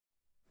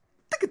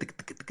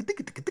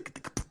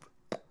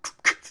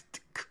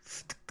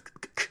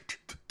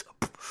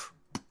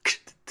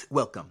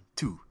Welcome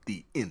to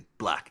the In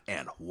Black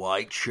and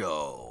White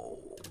Show.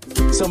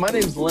 So my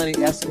name's Lenny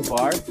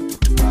Escobar.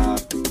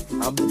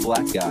 I'm the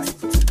black guy.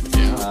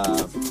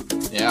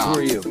 Yeah. Who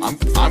are you?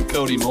 I'm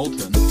Cody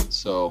Moulton.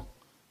 So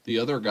the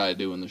other guy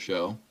doing the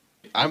show.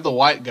 I'm the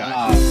white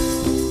guy.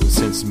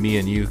 Since me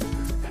and you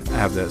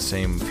have that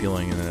same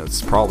feeling, and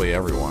it's probably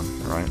everyone,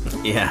 right?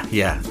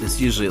 Yeah. It's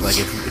usually like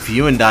if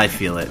you and I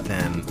feel it,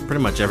 then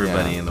pretty much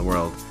everybody Yeah. in the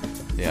world.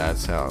 Yeah,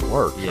 that's how it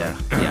works. Yeah.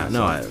 Right? Yeah.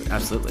 No,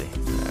 absolutely.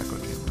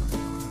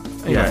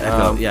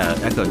 Echo chamber.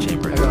 Echo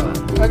chamber.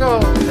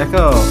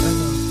 Echo.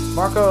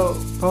 Marco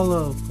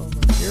Polo.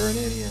 You're an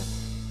idiot.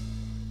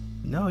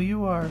 No,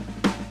 you are.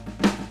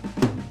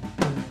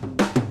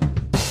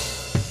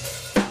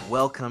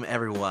 Welcome,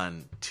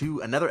 everyone, to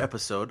another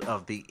episode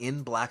of the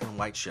In Black and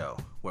White Show,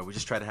 where we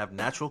just try to have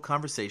natural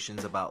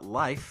conversations about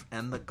life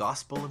and the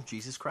gospel of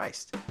Jesus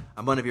Christ.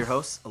 I'm one of your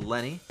hosts,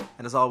 Lenny,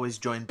 and as always,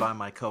 joined by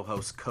my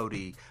co-host,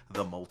 Cody,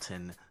 the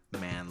Molten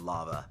Man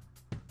Lava.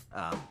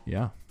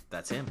 Yeah.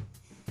 That's him.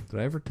 Did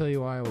I ever tell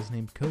you why I was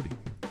named Cody?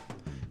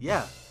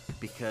 Yeah,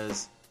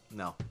 because...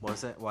 No, what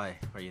was it? Why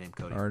are you named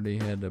Cody? I already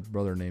had a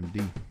brother named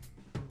D.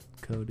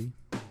 Cody.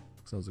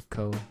 So I was a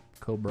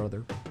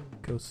co-brother,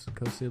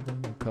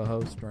 co-sibling,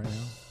 co-host right now.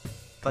 I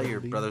thought your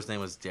brother's name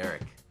was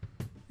Derek.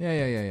 Yeah.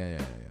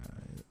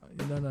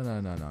 No.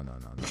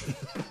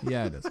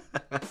 Yeah, it is.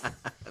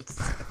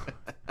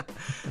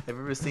 Have you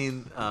ever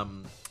seen,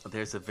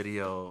 there's a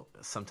video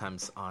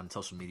sometimes on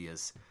social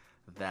medias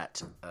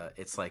that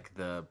it's like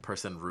the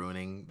person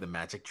ruining the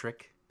magic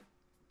trick?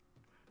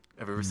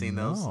 Have you ever seen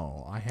those?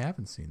 No, I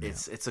haven't seen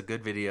that. It's a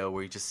good video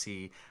where you just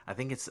see, I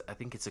think it's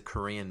a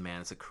Korean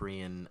man. It's a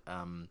Korean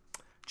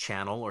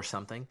channel or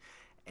something.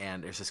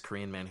 And there's this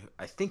Korean man who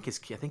I think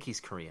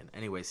he's Korean.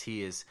 Anyways,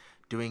 he is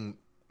doing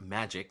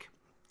magic,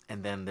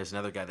 and then there's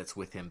another guy that's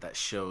with him that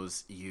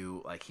shows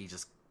you, like, he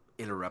just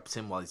interrupts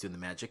him while he's doing the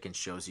magic and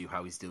shows you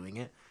how he's doing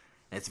it.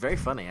 And it's very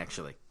funny,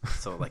 actually.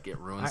 So, like, it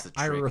ruins the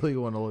trick. I really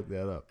want to look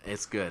that up.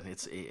 It's good.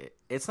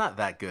 It's not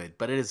that good,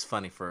 but it is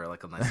funny for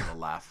like a nice little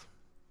laugh.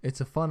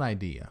 It's a fun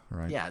idea,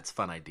 right? Yeah, it's a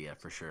fun idea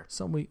for sure.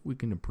 Something we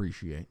can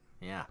appreciate.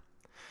 Yeah.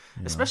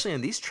 Especially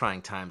in these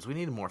trying times, we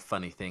need more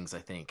funny things, I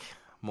think.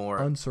 More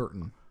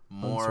Uncertain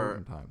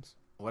times.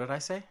 What did I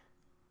say?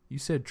 You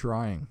said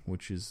trying,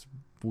 which is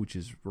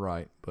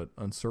right, but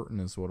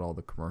uncertain is what all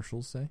the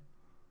commercials say.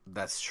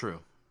 That's true.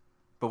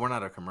 But we're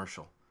not a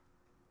commercial.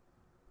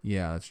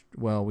 Yeah,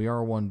 well, we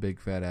are one big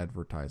fat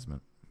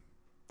advertisement.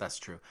 That's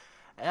true.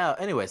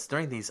 Anyways,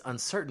 during these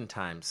uncertain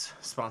times,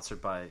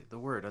 sponsored by the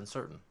word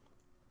uncertain.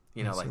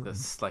 You know, Uncertain.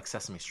 like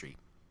Sesame Street.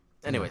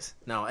 Anyways,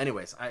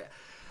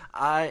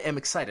 I am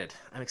excited.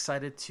 I'm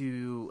excited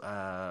to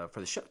for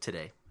the show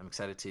today. I'm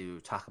excited to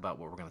talk about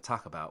what we're going to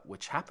talk about,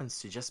 which happens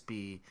to just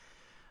be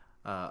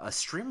a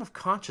stream of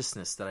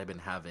consciousness that I've been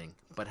having,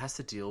 but has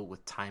to deal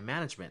with time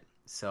management.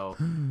 So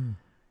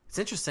it's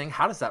interesting.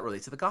 How does that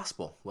relate to the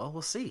gospel? Well,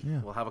 we'll see.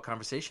 Yeah. We'll have a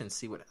conversation,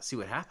 see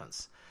what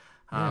happens.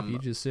 Yeah, if you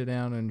just sit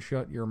down and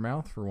shut your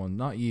mouth for one.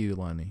 Not you,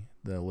 Lenny,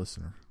 the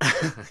listener.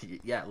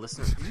 Yeah,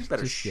 listeners, you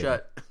better Just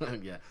shut.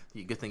 Yeah,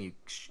 good thing you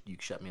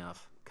cut me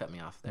off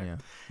there.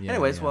 Yeah.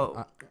 Anyways, yeah.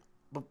 well,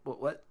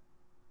 what?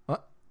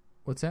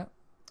 What's that?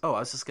 Oh, I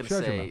was just gonna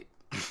Shut your say.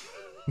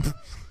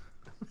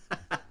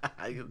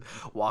 I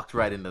walked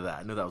right into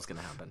that. I knew that was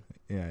gonna happen.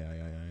 Yeah.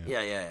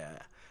 Yeah.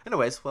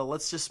 Anyways, well,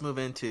 let's just move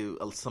into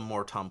some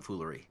more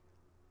tomfoolery.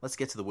 Let's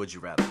get to the would you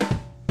rather.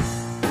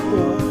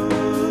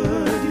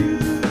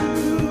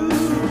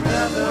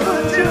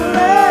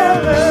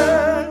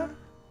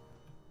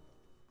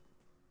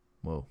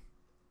 Whoa.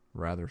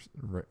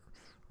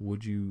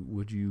 Would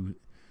you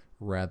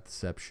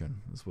ratheception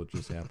is what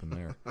just happened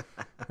there.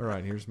 All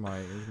right, here's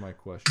my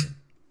question.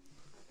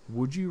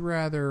 Would you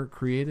rather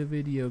create a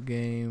video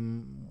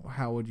game?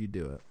 How would you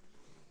do it?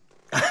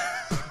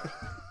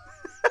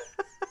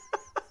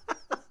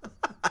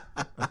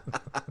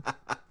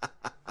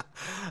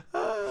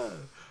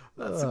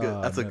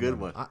 That's a good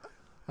one.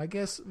 I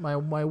guess my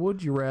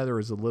would you rather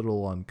is a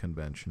little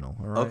unconventional.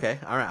 All right. Okay,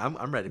 all right,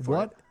 I'm ready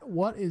for it.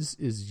 What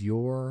is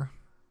your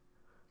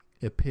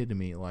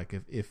epitome, like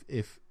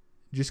if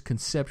just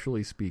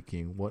conceptually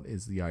speaking, what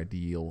is the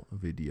ideal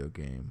video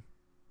game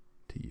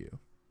to you?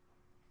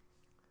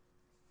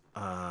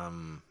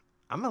 I'm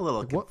a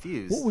little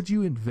confused. What would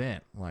you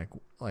invent? Like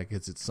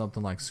is it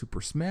something like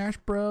Super Smash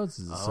Bros?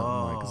 Is it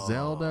something like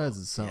Zelda? Is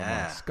it something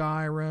like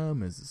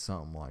Skyrim? Is it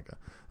something like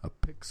a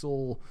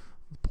pixel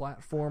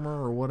platformer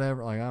or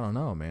whatever? Like, I don't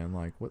know, man.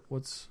 Like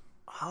what's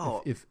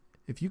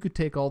if you could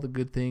take all the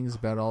good things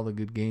about all the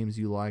good games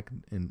you like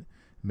and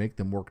make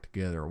them work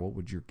together, what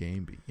would your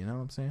game be? You know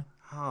what I'm saying?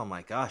 Oh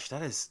my gosh,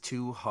 that is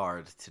too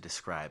hard to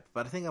describe.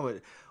 But I think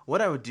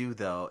what I would do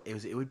though,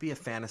 it would be a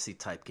fantasy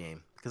type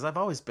game, because I've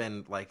always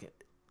been like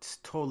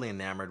totally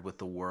enamored with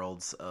the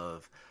worlds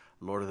of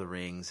Lord of the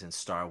Rings and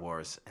Star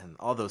Wars and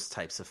all those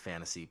types of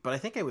fantasy. But I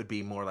think it would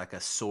be more like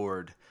a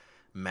sword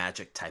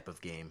magic type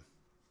of game,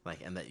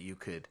 like, and that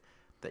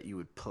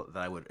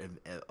I would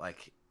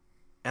like,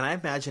 and I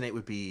imagine it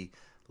would be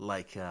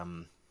like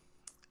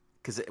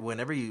because when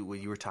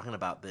you were talking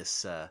about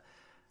this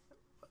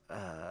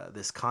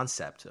this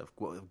concept of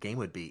what a game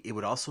would be, it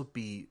would also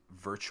be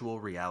virtual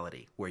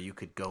reality where you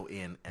could go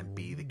in and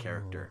be the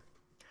character.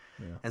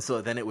 Yeah. And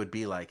so then it would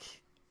be like,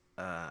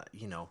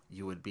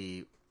 you would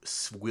be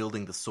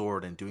wielding the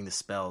sword and doing the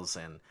spells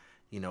and,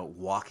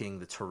 walking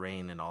the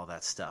terrain and all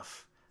that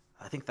stuff.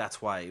 I think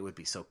that's why it would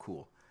be so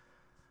cool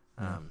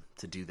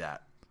to do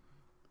that.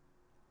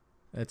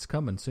 It's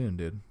coming soon,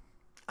 dude.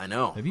 I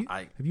know.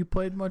 Have you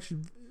played much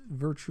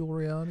virtual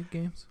reality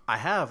games? I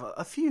have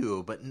a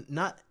few, but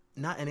not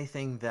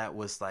anything that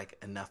was like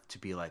enough to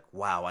be like,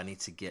 wow, I need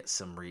to get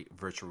some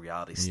virtual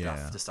reality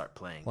stuff to start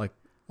playing.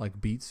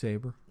 Like Beat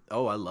Saber.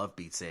 Oh, I love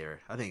Beat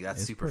Saber. I think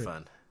that's super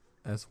fun.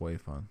 That's way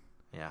fun.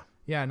 Yeah.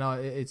 Yeah, no,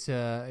 it's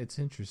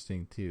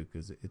interesting too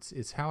because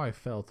it's how I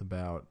felt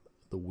about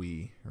the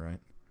Wii, right?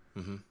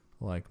 Mm-hmm.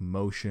 Like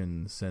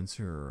motion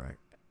sensor,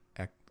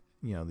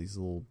 these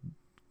little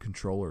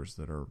controllers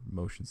that are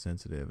motion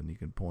sensitive and you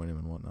can point them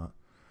and whatnot.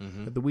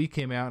 Mm-hmm. But the Wii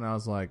came out and I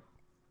was like,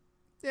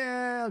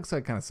 yeah, it looks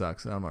like it kind of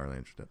sucks. I'm not really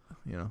interested.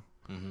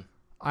 Mm-hmm.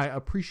 I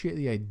appreciate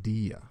the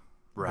idea.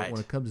 Right. But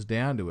when it comes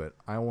down to it,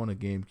 I want a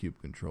GameCube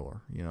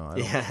controller.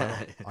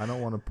 I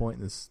don't want to point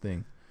this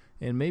thing.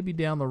 And maybe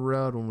down the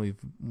road when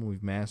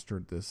we've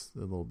mastered this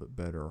a little bit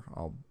better,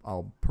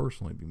 I'll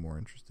personally be more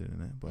interested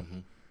in it. But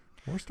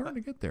we're starting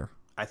to get there.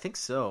 I think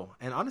so.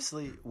 And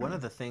honestly, one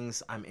of the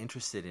things I'm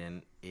interested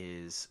in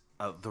is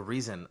the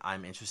reason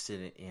I'm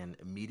interested in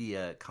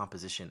media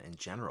composition in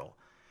general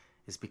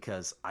is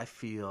because I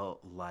feel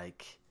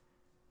like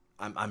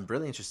I'm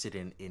really interested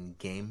in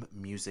game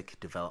music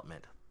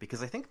development,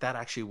 because I think that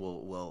actually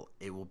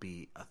will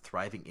be a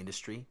thriving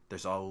industry.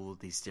 There's all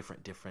these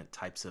different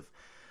types of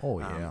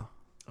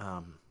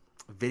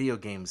video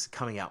games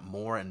coming out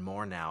more and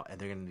more now, and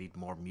they're going to need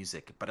more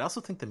music. But I also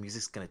think the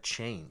music's going to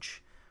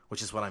change,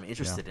 which is what I'm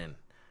interested in.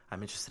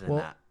 I'm interested in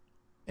that.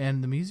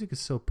 And the music is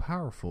so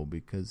powerful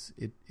because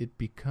it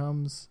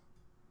becomes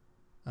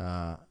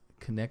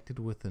connected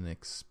with an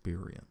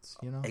experience,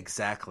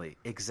 Exactly.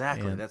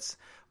 And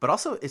But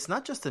also, it's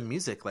not just the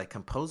music. Like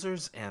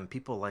composers and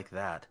people like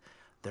that,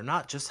 they're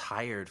not just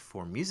hired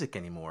for music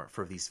anymore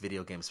for these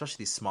video games,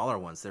 especially these smaller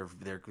ones.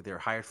 They're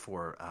hired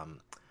for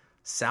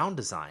sound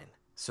design.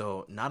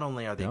 So not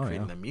only are they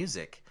creating the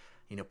music,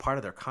 part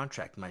of their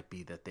contract might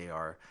be that they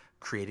are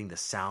creating the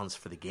sounds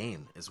for the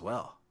game as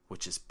well,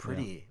 which is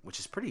pretty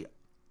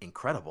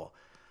incredible.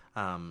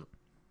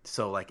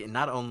 So like, it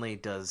not only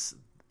does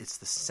it's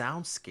the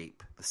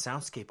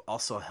soundscape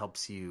also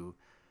helps you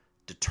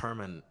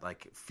determine,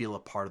 like, feel a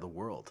part of the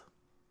world.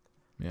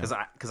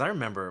 Because I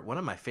remember one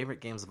of my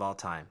favorite games of all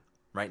time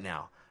right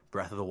now,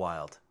 Breath of the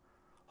Wild.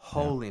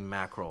 Holy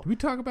mackerel! Did we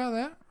talk about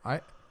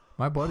that?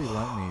 My buddy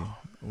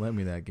lent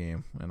me that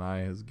game, and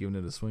I was giving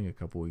it a swing a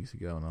couple weeks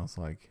ago, and I was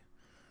like,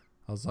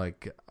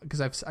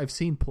 because I've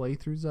seen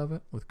playthroughs of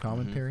it with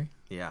commentary.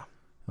 Mm-hmm. Yeah,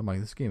 I'm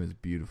like, this game is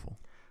beautiful.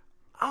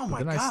 Oh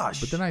my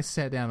gosh! But then I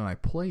sat down and I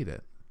played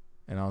it,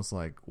 and I was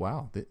like,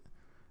 wow,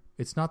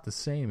 it's not the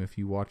same if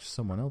you watch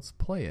someone else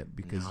play it,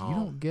 because you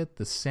don't get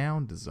the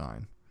sound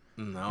design.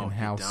 No, and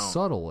how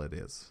subtle it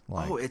is.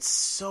 Like, it's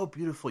so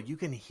beautiful. You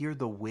can hear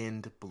the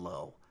wind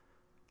blow.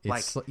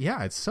 It's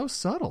so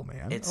subtle,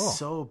 man. It's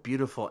so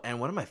beautiful. And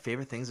one of my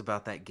favorite things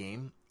about that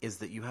game is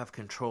that you have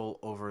control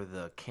over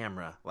the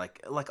camera,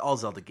 like all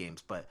Zelda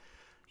games. But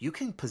you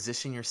can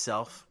position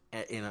yourself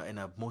in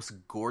a most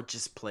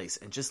gorgeous place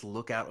and just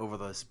look out over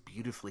this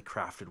beautifully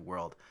crafted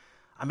world.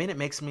 I mean, it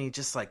makes me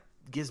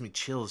gives me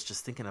chills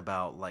just thinking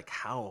about like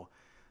how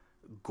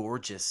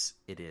gorgeous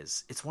it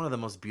is. It's one of the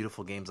most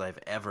beautiful games I've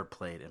ever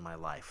played in my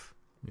life.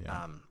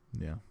 Yeah.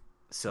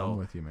 So I'm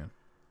with you, man.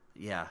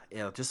 Yeah,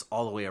 just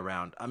all the way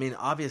around. I mean,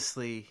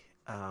 obviously,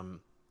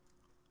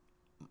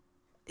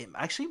 it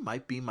actually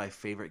might be my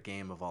favorite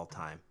game of all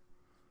time.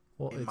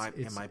 Well,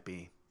 it might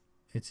be.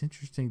 It's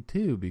interesting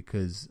too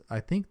because I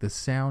think the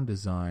sound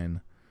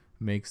design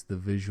makes the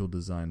visual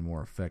design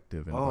more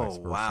effective and vice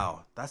versa. Oh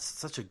wow, that's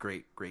such a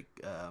great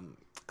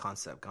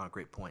concept.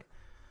 Great point.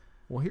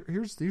 Well,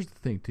 here's the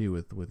thing too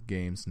with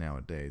games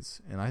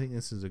nowadays, and I think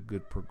this is a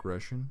good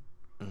progression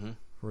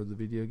for the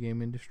video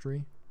game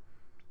industry.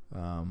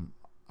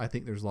 I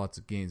think there's lots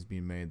of games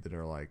being made that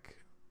are like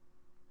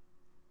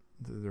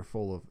they're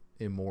full of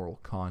immoral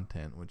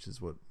content, which is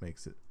what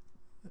makes it.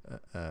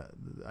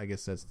 I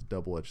guess that's the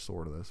double-edged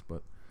sword of this,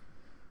 but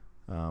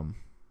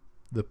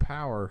the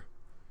power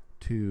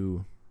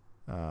to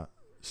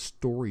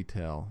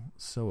storytell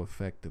so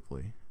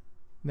effectively.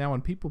 Now,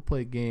 when people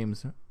play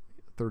games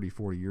 30,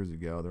 40 years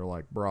ago, they're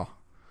like, "Bruh,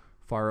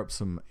 fire up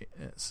some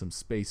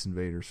Space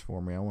Invaders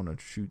for me. I want to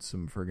shoot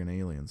some friggin'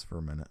 aliens for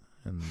a minute."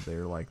 And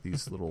they're like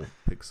these little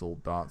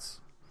pixel dots,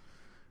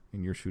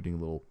 and you're shooting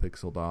little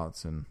pixel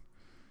dots, and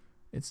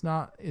it's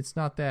not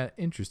that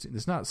interesting.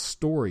 It's not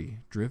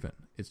story driven.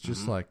 It's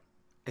just like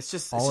it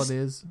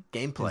is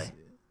gameplay.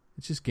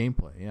 It's just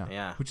gameplay,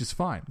 yeah, which is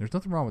fine. There's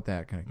nothing wrong with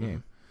that kind of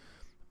game.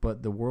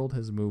 But the world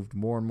has moved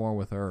more and more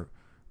with our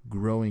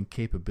growing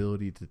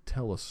capability to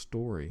tell a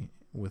story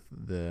with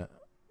the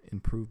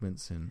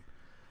improvements in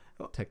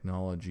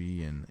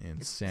technology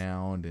and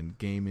sound and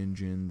game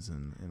engines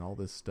and all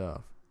this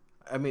stuff.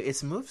 I mean,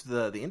 it's moved,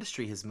 the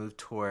industry has moved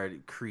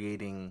toward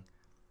creating,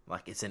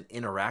 like, it's an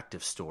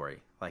interactive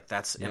story. Like,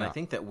 that's, and I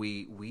think that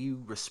we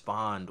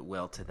respond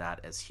well to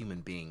that as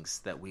human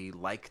beings, that we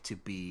like to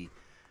be,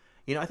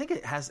 I think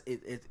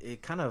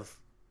it kind of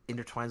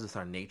intertwines with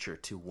our nature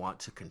to want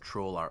to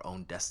control our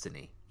own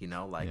destiny,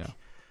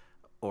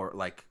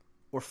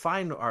 or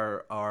find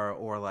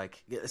or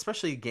like,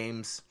 especially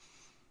games,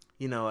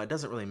 it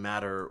doesn't really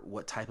matter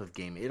what type of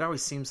game. It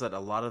always seems that a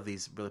lot of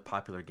these really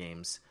popular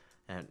games,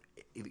 and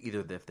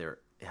either if they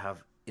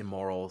have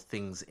immoral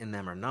things in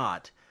them or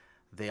not,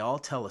 they all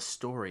tell a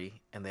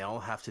story, and they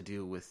all have to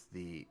do with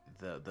the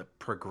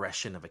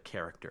progression of a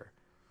character,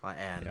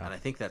 and I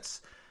think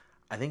that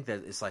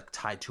it's like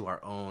tied to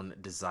our own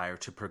desire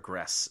to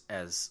progress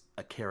as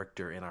a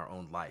character in our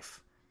own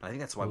life. And I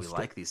think that's why we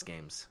like these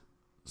games.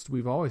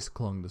 We've always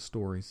clung to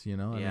stories, I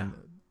mean,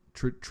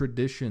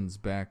 traditions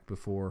back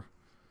before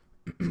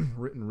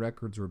written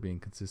records were being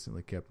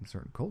consistently kept in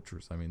certain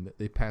cultures. I mean,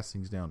 they pass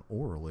things down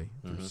orally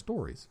through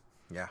stories.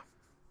 Yeah.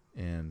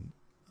 And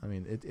I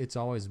mean, it's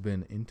always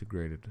been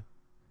integrated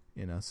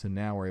in us. So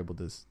now we're able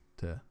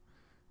to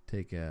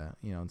take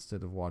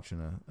instead of watching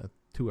a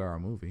 2-hour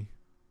movie,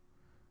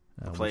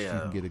 you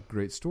can get a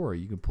great story.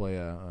 You can play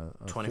a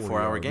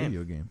 24-hour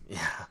video game.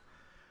 Yeah.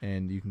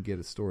 And you can get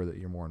a story that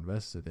you're more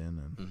invested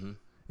in. And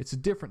it's a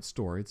different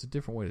story. It's a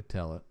different way to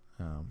tell it,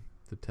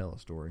 to tell a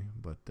story.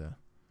 But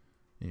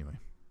anyway,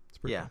 it's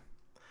pretty cool.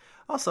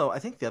 Also, I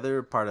think the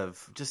other part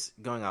of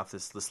just going off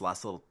this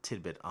last little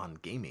tidbit on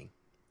gaming,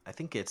 I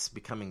think it's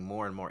becoming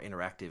more and more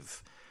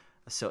interactive.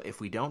 So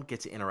if we don't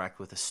get to interact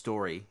with a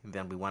story,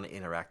 then we want to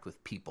interact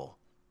with people.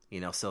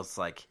 So it's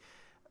like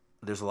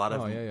there's a lot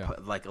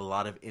of like a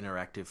lot of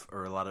interactive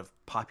or a lot of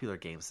popular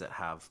games that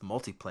have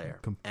multiplayer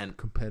and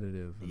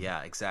competitive.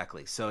 Yeah,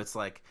 exactly. So it's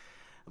like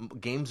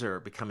games are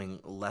becoming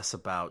less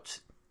about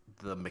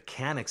the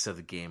mechanics of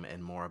the game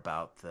and more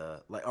about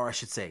I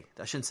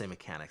shouldn't say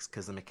mechanics,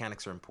 because the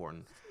mechanics are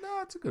important. No,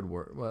 it's a good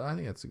word. Well, I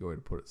think that's a good way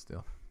to put it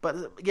still. But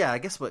yeah, I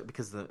guess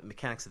because the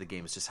mechanics of the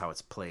game is just how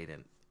it's played,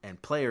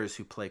 and players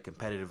who play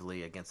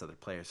competitively against other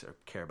players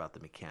care about the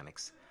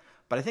mechanics.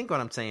 But I think what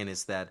I'm saying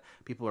is that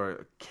people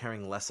are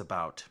caring less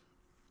about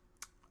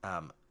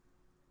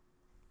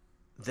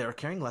they're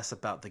caring less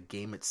about the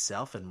game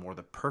itself and more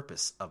the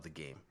purpose of the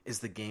game. Is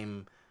the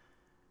game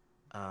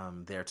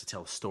there to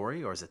tell a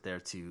story, or is it there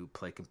to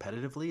play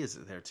competitively? Is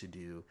it there to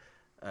do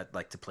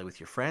to play with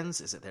your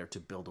friends? Is it there to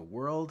build a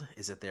world?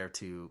 Is it there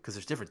to, because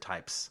there's different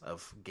types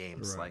of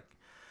games, right.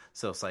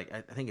 So it's like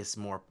I think it's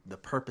more the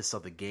purpose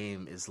of the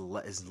game is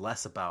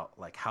less about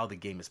like how the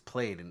game is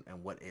played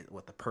and what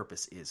the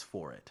purpose is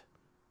for it.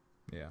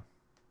 Yeah.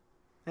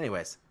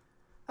 Anyways,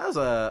 that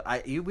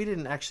was we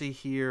didn't actually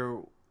hear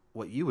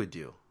what you would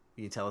do.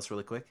 Can you tell us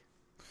really quick?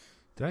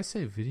 Did I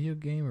say video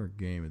game or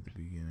game at the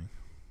beginning?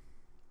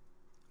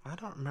 I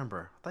don't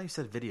remember. I thought you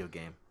said video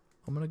game.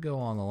 I'm gonna go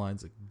on the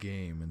lines of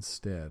game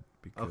instead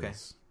because okay.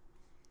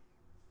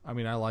 I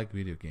mean, I like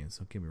video games.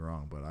 Don't get me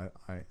wrong, but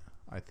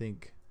I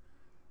think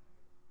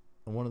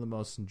one of the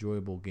most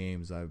enjoyable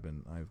games I've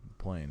been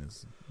playing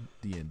is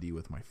D&D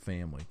with my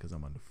family because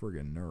I'm a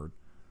friggin' nerd.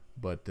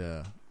 But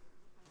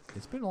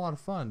it's been a lot of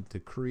fun to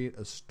create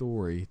a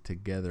story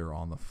together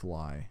on the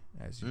fly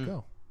as you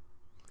go.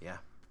 Yeah.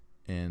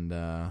 And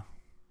I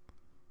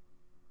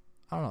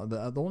don't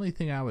know. The only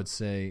thing I would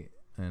say,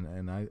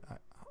 and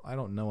I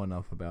don't know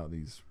enough about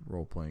these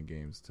role-playing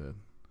games to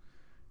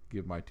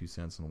give my 2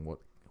 cents on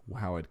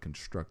how I'd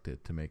construct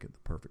it to make it the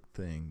perfect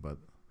thing, but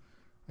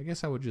I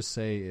guess I would just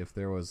say if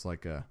there was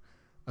like a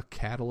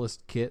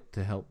catalyst kit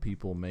to help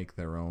people make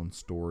their own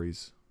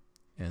stories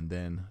and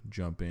then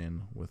jump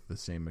in with the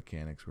same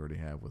mechanics we already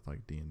have with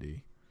like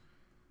D&D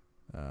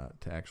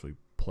to actually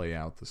play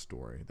out the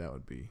story, that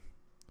would be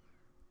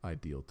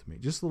ideal to me.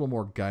 Just a little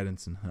more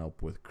guidance and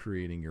help with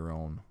creating your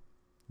own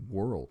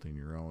world and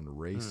your own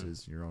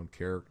races, your own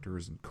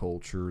characters and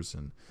cultures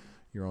and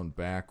your own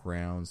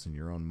backgrounds and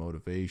your own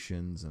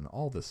motivations and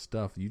all this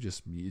stuff.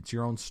 It's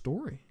your own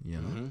story,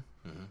 you know?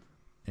 Mm-hmm. Mm-hmm.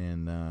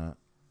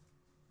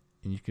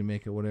 And you can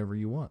make it whatever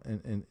you want.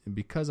 And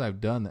because I've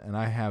done that, and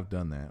I have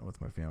done that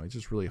with my family, it's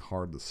just really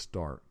hard to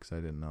start because I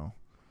didn't know.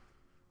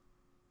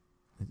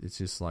 It's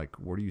just like,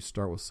 where do you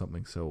start with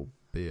something so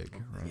big,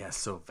 right? Yeah,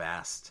 so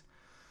vast.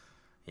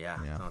 Yeah.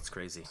 No, it's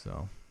crazy.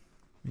 So,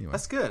 anyway.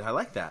 That's good. I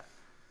like that.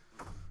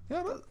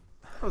 Yeah,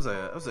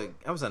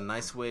 that was a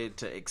nice way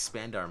to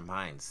expand our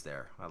minds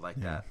there. I like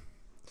that.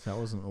 That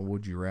wasn't a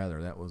would you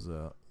rather. That was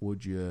a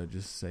would you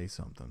just say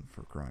something,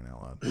 for crying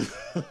out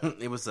loud.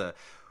 It was a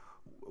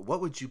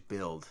what would you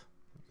build?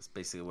 That's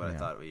basically what I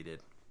thought we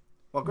did.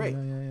 Well, great.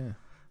 Yeah.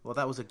 Well,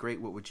 that was a great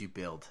what would you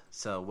build.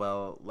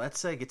 So,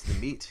 let's get to the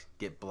meat.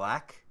 Get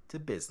black to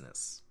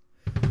business.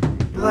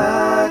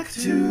 Black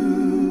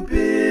to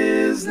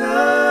business.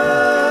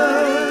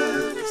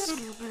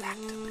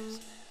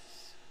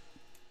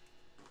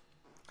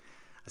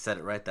 I said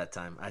it right that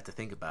time. I had to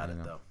think about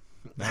it though.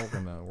 Now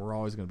we're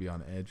always gonna be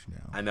on edge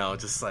now. I know,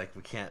 just like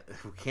we can't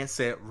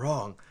say it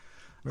wrong.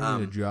 Maybe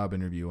in a job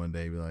interview one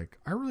day, be like,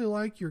 I really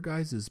like your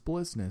guys'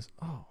 blissness.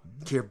 Oh,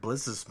 Your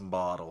blissness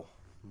bottle.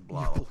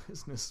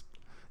 blissness.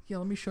 Yeah,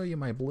 let me show you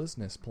my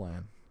blissness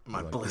plan.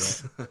 My Like,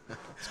 bliss. yeah,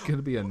 it's going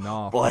to be a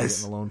knock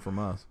Bliss. getting a loan from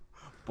us.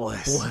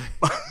 Bliss.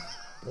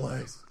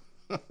 Bliss.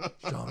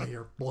 Show me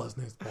your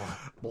blissness plan.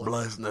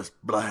 Blissness.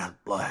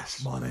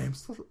 Bliss. My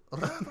name's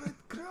Reverend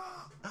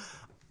Graf.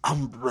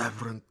 I'm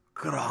Reverend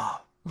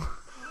Graf.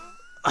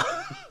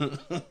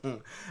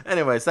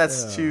 Anyways,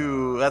 that's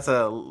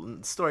a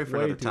story for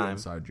Way another too time.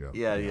 inside joke.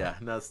 Yeah.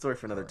 No, story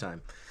for another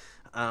time.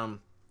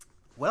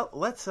 Well,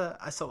 let's.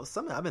 I saw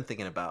something I've been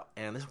thinking about,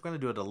 and we're going to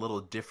do it a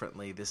little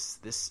differently this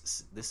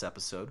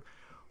episode,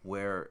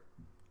 where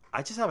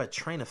I just have a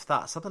train of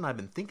thought, something I've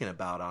been thinking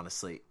about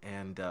honestly,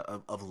 and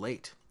of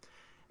late,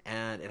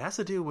 and it has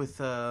to do with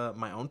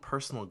my own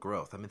personal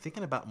growth. I've been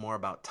thinking more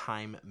about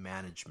time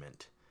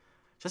management,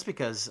 just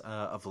because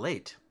of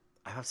late.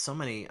 I have so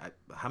many.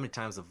 How many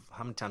times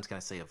can I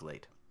say of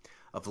late?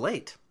 Of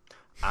late,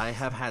 I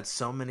have had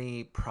so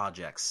many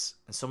projects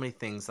and so many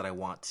things that I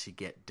want to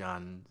get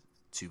done,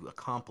 to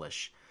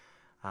accomplish,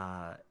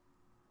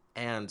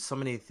 and so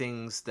many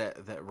things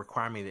that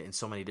require me in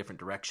so many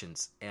different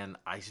directions. And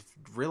I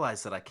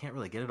realized that I can't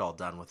really get it all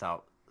done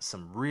without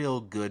some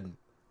real good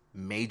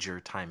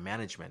major time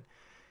management.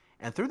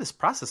 And through this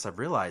process, I've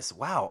realized,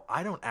 wow,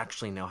 I don't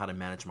actually know how to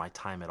manage my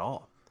time at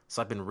all.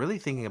 So I've been really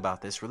thinking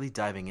about this, really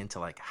diving into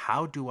like,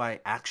 how do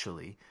I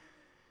actually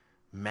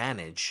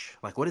manage?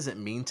 Like, what does it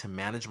mean to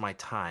manage my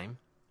time?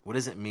 What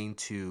does it mean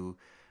to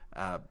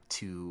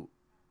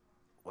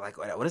like,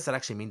 what does that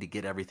actually mean to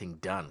get everything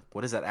done?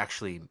 What does that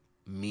actually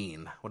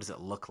mean? What does it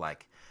look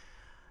like?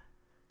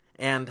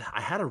 And I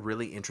had a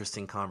really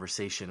interesting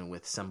conversation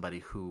with somebody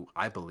who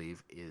I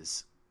believe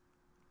he's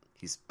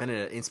been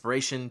an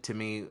inspiration to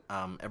me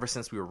ever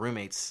since we were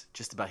roommates,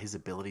 just about his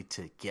ability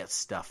to get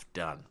stuff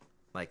done.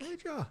 Like,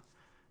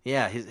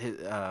 yeah,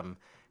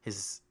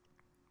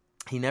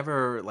 he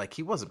never, like,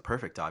 he wasn't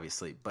perfect,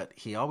 obviously, but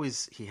he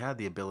had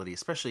the ability,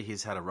 especially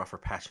he's had a rougher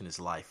patch in his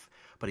life,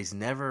 but he's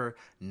never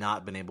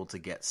not been able to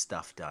get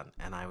stuff done.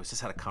 And I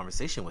just had a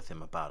conversation with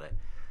him about it,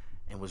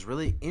 and was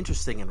really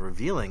interesting and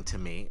revealing to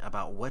me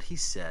about what he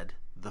said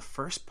the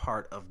first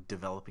part of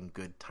developing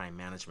good time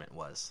management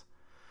was.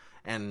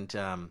 And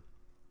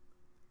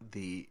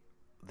the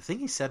thing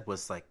he said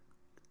was, like,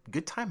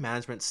 good time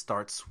management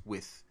starts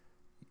with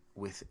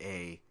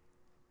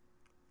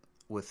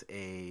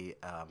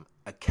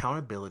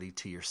accountability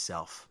to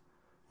yourself.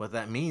 What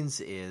that means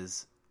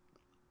is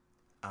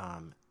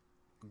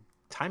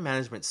time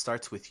management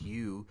starts with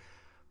you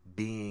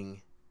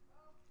being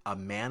a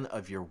man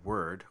of your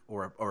word,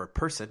 or a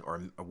person,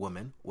 or a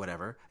woman,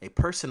 whatever, a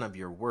person of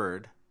your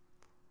word,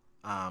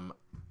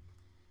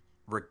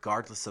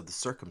 regardless of the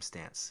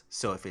circumstance.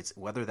 So if it's,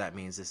 whether that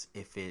means is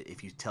if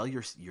you tell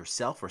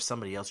yourself or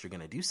somebody else you're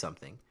going to do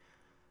something,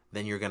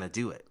 then you're going to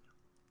do it.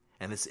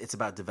 And it's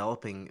about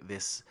developing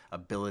this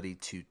ability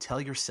to tell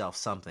yourself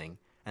something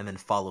and then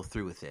follow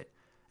through with it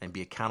and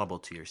be accountable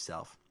to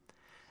yourself.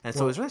 And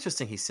so it was really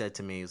interesting. He said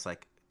to me, it was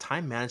like,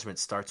 time management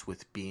starts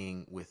with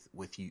being with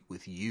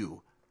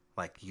you,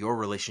 like your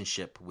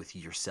relationship with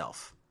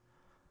yourself.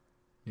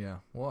 Yeah.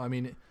 Well, I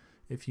mean,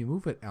 if you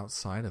move it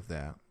outside of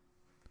that,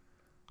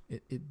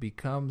 it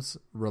becomes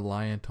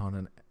reliant on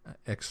an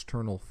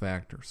external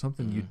factor,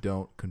 something you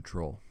don't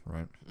control,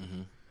 right?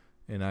 Mm-hmm.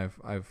 And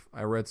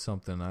I read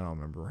something, I don't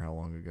remember how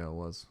long ago it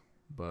was,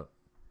 but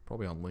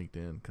probably on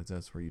LinkedIn, because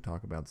that's where you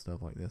talk about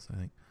stuff like this, I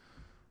think.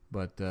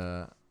 But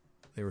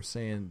they were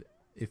saying,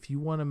 if you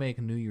want to make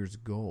New Year's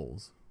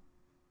goals,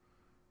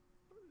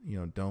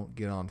 don't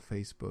get on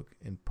Facebook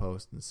and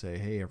post and say,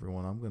 hey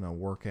everyone, I'm going to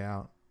work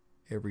out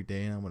every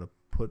day, and I'm going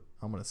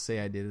to say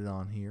I did it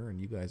on here, and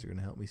you guys are going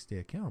to help me stay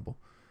accountable.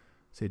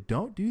 Say,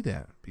 don't do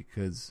that,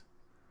 because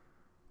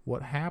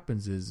what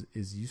happens is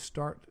you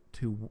start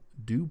to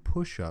do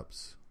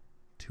push-ups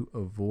to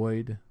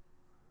avoid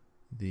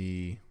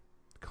the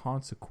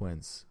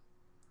consequence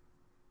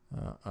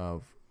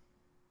of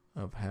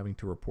having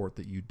to report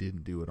that you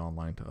didn't do it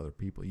online to other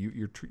people.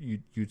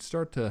 You'd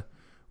start to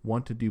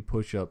want to do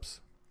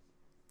push-ups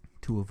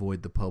to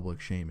avoid the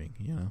public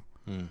shaming,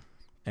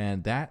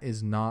 And that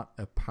is not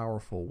a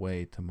powerful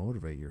way to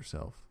motivate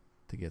yourself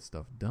to get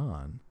stuff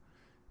done.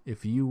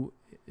 If you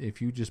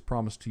just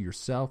promise to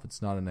yourself,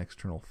 it's not an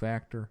external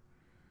factor.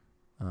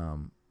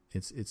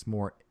 It's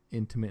more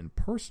intimate and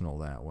personal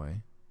that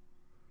way.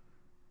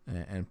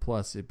 And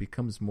plus, it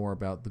becomes more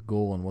about the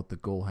goal and what the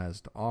goal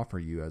has to offer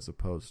you, as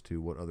opposed to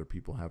what other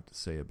people have to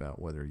say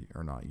about whether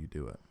or not you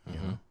do it.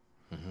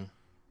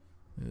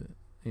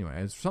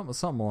 Anyway, it's something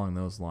along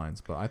those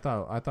lines. But I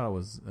thought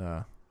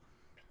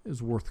it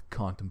was worth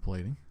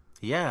contemplating.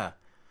 Yeah,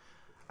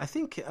 I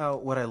think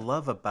what I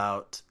love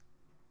about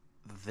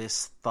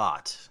this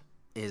thought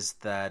is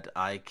that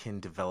I can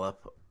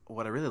develop.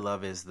 What I really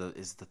love is the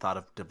thought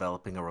of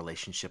developing a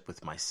relationship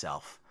with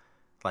myself,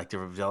 like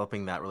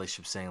developing that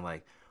relationship, saying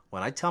like,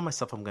 when I tell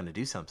myself I'm going to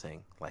do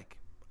something, like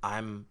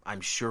I'm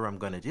sure I'm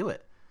going to do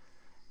it.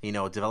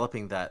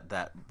 developing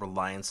that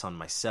reliance on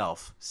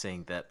myself,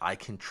 saying that I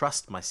can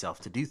trust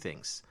myself to do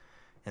things.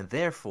 And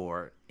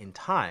therefore, in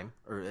time,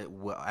 or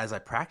as I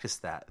practice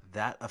that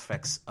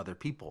affects other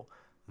people.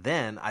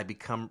 Then I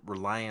become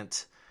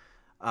reliant.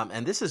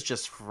 And this is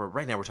just for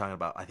right now. We're talking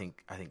about, I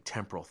think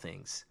temporal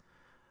things,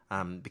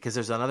 because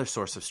there's another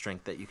source of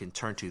strength that you can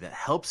turn to that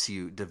helps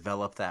you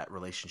develop that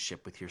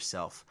relationship with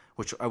yourself,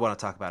 which I want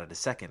to talk about in a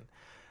second,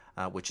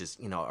 which is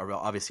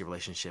obviously a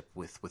relationship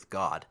with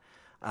God.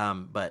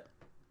 But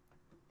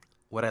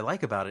what I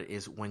like about it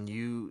is when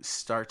you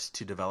start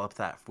to develop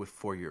that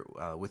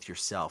with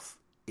yourself,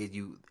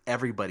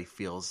 everybody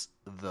feels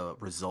the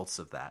results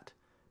of that,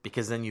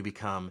 because then you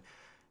become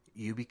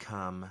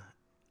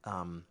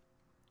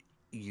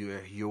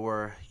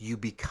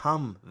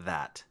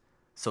that.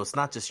 So it's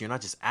not just, you're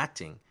not just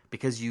acting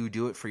because you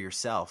do it for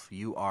yourself.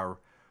 You are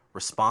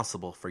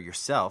responsible for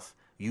yourself.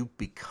 You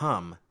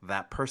become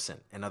that person,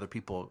 and other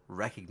people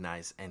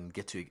recognize and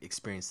get to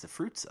experience the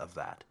fruits of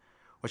that,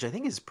 which I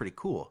think is pretty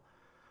cool.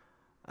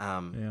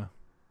 Yeah.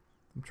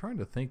 I'm trying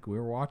to think. We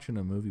were watching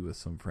a movie with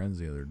some friends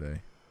the other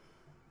day.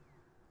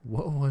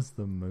 What was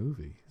the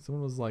movie?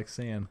 Someone was like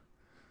saying,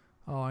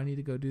 "Oh, I need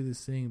to go do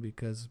this thing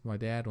because my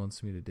dad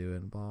wants me to do it,"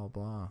 and blah,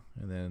 blah.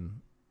 And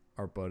then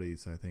our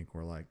buddies, I think,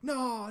 were like,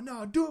 No,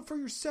 do it for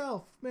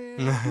yourself, man.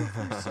 Do it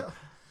for yourself.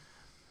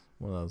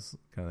 One of those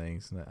kind of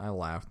things. And I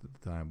laughed at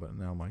the time, but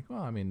now I'm like,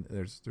 well, I mean,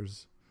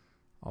 there's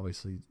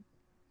obviously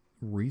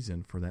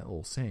reason for that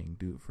little saying,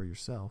 do it for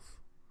yourself.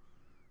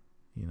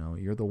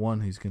 You're the one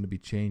who's going to be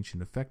changed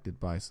and affected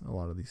by a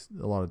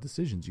lot of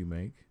decisions you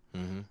make.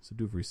 Mm-hmm. So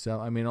do it for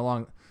yourself. I mean, I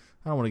don't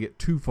want to get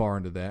too far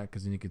into that,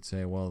 because then you could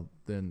say, well,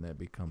 then that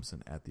becomes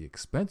at the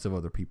expense of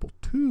other people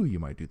too. You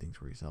might do things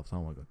for yourself. So I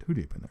don't want to go too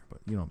deep in there, but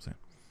you know what I'm saying.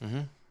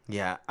 Mm-hmm.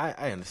 Yeah,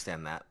 I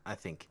understand that. I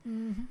think,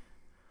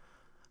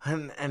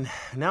 and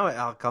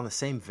now on the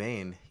same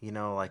vein,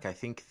 I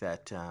think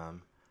that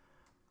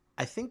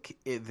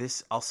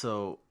this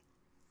also.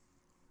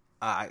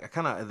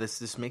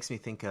 This makes me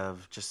think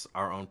of just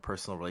our own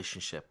personal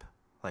relationship,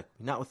 like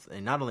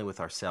not only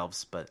with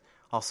ourselves, but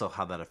also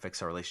how that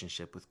affects our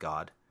relationship with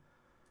God.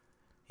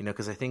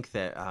 Because I think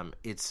that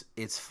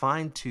it's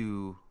fine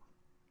to.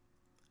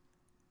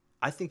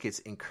 I think it's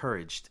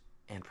encouraged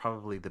and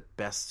probably the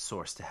best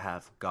source to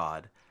have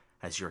God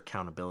as your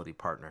accountability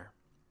partner.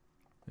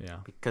 Yeah.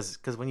 Because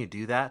when you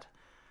do that,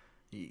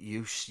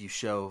 you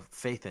show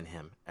faith in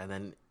Him, and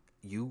then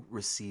you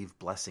receive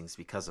blessings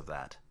because of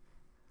that.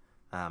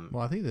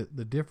 Well, I think that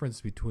the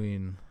difference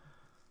between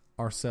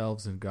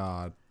ourselves and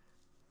God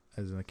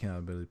as an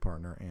accountability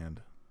partner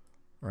and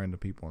random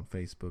people on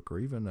Facebook, or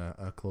even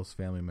a close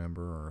family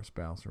member or a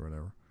spouse or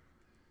whatever,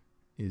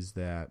 is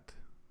that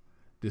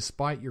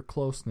despite your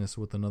closeness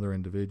with another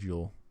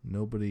individual,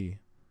 nobody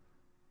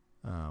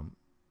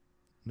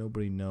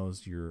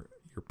knows your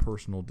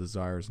personal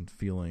desires and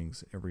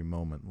feelings every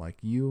moment like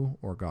you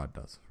or God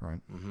does, right?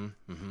 Mm-hmm.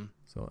 Mm-hmm.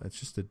 So it's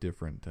just a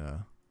different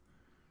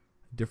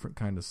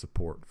kind of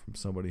support from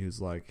somebody who's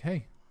like,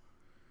 hey,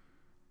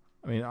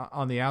 I mean,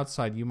 on the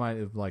outside, you might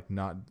have like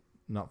not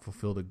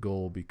fulfilled a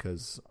goal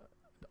because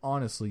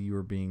honestly, you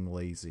were being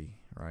lazy,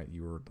 right?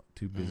 You were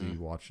too busy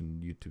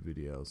watching YouTube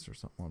videos or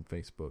something on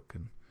Facebook,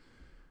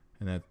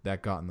 and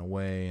that got in the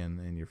way,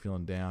 and you're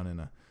feeling down,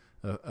 and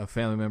a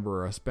family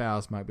member or a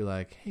spouse might be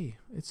like, hey,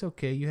 it's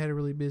okay, you had a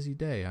really busy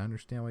day, I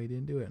understand why you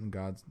didn't do it, and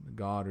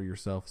God or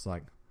yourself is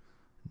like,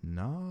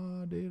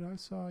 nah, dude, I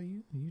saw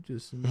you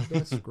just in the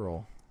death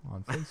scroll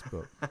on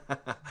Facebook.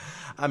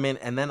 I mean,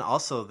 and then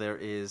also there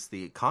is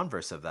the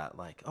converse of that,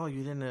 like, oh,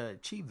 you didn't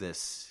achieve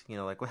this,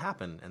 like what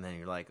happened? And then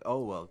you're like,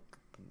 oh, well,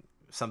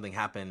 something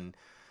happened,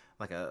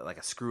 like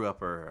a screw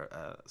up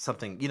or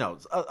something,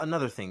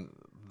 another thing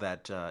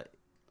that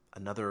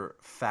another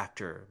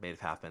factor may have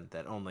happened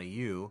that only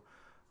you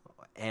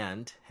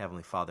and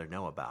Heavenly Father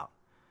know about.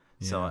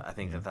 Yeah, so I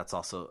think that's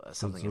also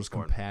something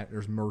important.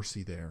 There's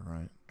mercy there,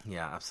 right?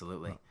 Yeah,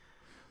 absolutely.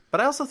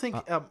 But I also think,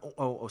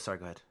 sorry,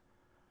 go ahead.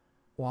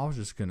 Well, I was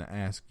just going to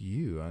ask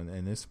you,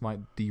 and this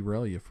might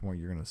derail you from what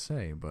you're going to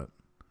say, but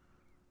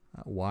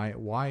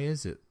why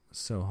is it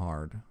so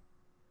hard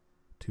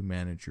to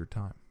manage your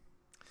time?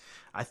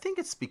 I think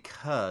it's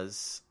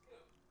because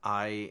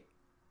for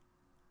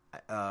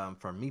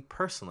me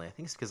personally, I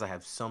think it's because I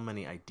have so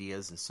many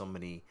ideas and so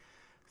many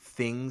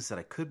things that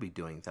I could be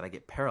doing that I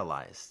get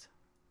paralyzed.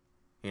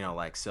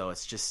 So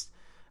it's just,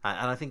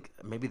 and I think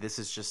maybe this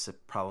is just a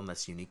problem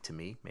that's unique to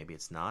me. Maybe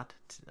it's not.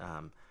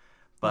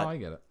 But I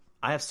get it.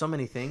 I have so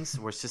many things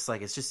where it's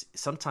just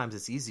sometimes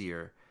it's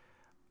easier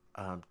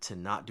to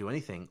not do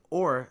anything,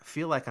 or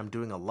feel like I'm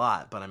doing a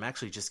lot, but I'm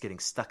actually just getting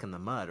stuck in the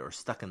mud or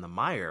stuck in the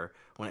mire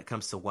when it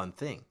comes to one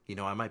thing.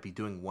 I might be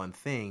doing one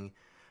thing,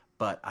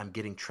 but I'm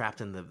getting trapped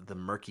in the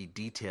murky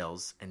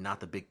details and not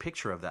the big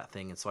picture of that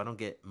thing, and so I don't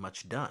get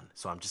much done.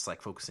 So I'm just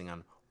like focusing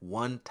on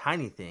one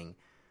tiny thing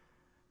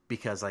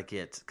because I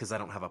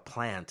don't have a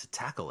plan to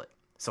tackle it.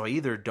 So I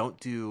either don't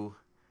do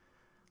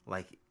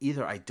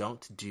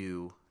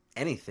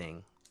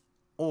anything,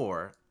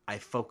 or I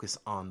focus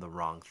on the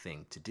wrong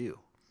thing to do.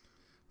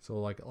 So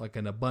like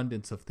an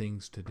abundance of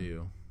things to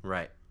do,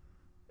 Right.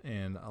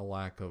 and a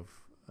lack of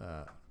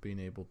being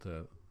able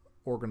to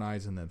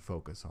organize and then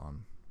focus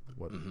on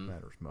what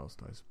matters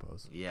most, I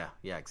suppose. Yeah.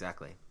 Yeah.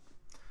 Exactly.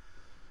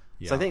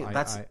 Yeah, So I think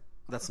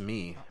that's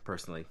me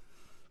personally.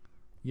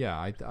 Yeah,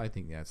 I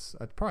think that's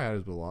probably how it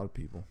is with a lot of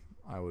people.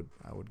 I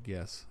would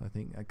guess. I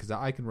think because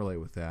I can relate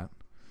with that.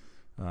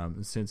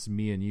 Since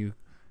me and you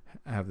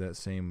have that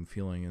same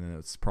feeling, and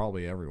it's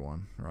probably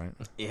everyone, right?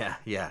 Yeah.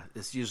 Yeah.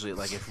 It's usually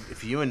like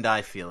if you and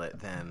I feel it,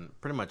 then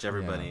pretty much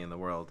everybody in the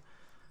world.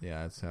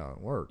 Yeah, that's how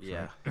it works.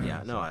 Yeah. Right?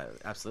 Yeah. No,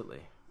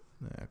 absolutely.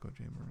 The echo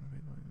chamber.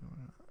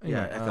 Yeah.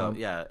 Anyway, Echo.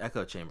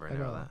 Echo chamber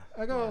and all that.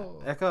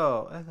 Echo. Yeah.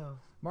 Echo.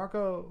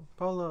 Marco,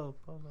 Polo.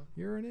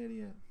 you're an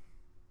idiot.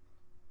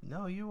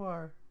 No, you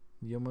are.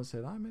 You almost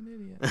said I'm an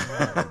idiot.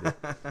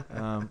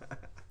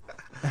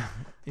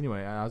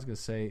 Anyway, I was gonna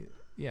say,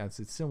 yeah,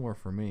 it's similar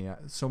for me.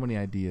 So many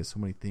ideas, so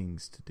many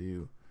things to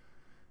do,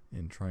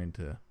 and trying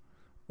to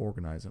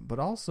organize them, but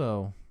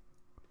also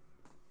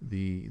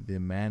the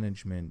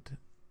management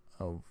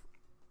of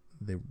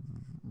the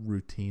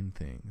routine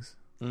things.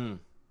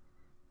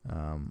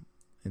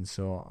 And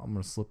so I'm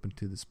going to slip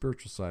into the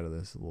spiritual side of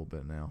this a little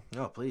bit now.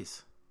 Oh,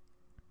 please.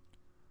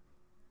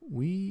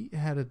 We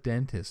had a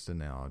dentist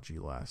analogy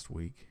last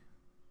week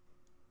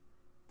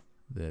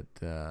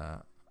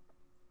that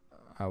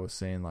I was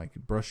saying, like,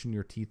 brushing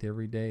your teeth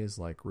every day is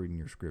like reading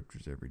your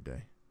scriptures every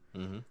day.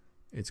 Mm-hmm.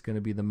 It's going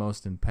to be the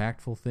most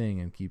impactful thing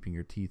in keeping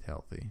your teeth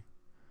healthy.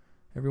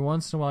 Every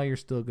once in a while, you're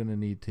still going to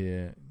need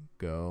to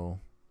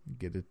go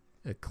get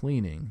a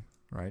cleaning,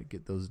 right?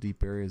 Get those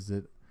deep areas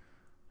that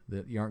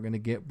you aren't going to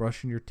get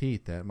brushing your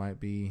teeth. That might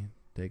be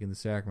taking the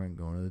sacrament,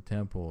 going to the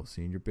temple,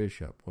 seeing your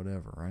bishop,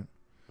 whatever, right?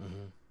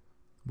 Mm-hmm.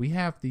 We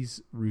have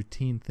these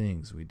routine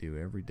things we do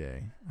every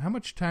day. How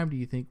much time do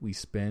you think we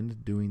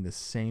spend doing the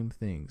same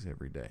things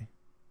every day?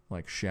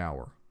 Like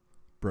shower,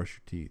 brush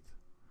your teeth,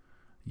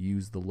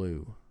 use the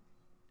loo.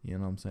 You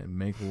know what I'm saying?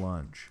 Make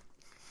lunch,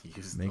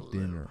 make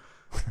dinner.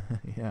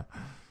 Yeah.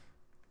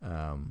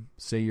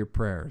 Say your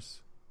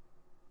prayers.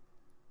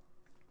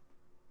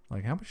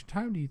 Like, how much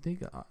time do you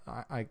think it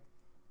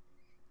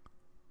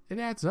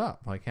adds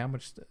up? Like, how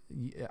much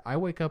I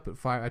wake up at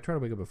 5. I try to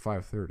wake up at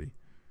 5:30,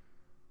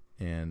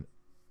 and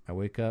I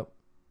wake up,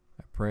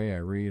 I pray, I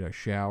read, I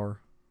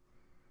shower,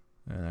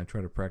 and I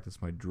try to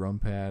practice my drum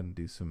pad and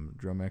do some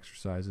drum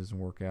exercises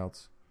and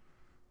workouts.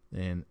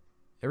 And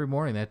every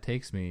morning that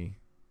takes me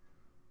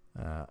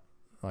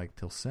like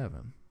till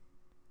 7,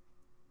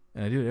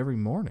 and I do it every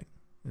morning.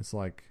 It's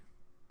like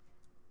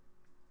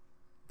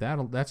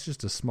that's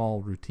just a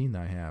small routine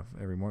that I have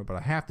every morning, but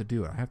I have to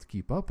do it. I have to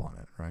keep up on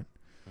it, right?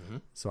 Mm-hmm.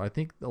 So I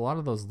think a lot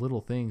of those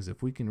little things,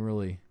 if we can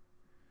really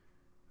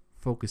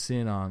focus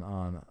in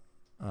on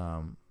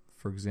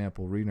for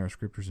example, reading our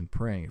scriptures and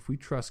praying, if we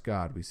trust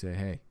God, we say,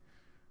 hey,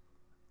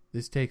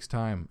 this takes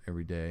time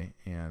every day,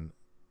 and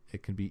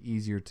it can be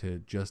easier to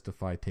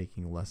justify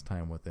taking less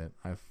time with it.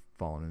 I've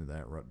fallen into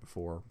that rut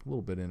before, a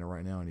little bit in it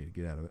right now. I need to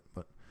get out of it,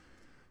 but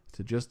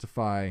to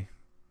justify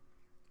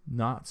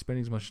not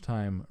spending as much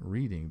time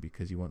reading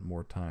because you want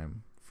more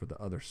time for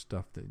the other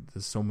stuff,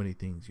 there's so many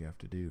things you have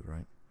to do,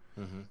 right?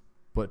 Mm-hmm.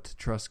 But to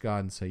trust God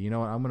and say, you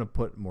know what, I'm going to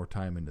put more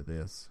time into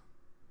this,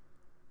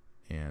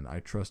 and I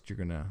trust you're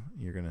gonna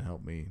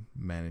help me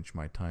manage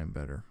my time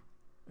better.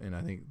 And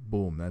I think,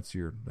 boom, that's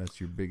your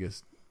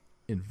biggest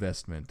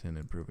investment in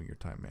improving your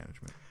time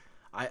management.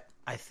 I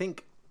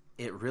think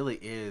it really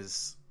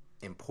is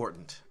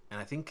important, and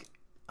I think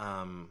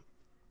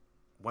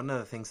one of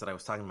the things that I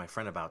was talking to my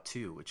friend about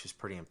too, which is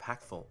pretty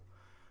impactful,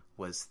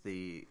 was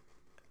he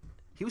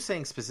was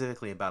saying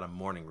specifically about a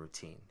morning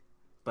routine.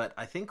 But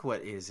I think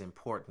what is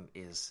important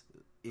is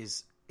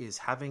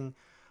having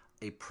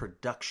a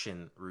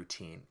production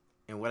routine.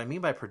 And what I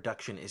mean by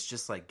production is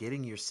just like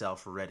getting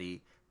yourself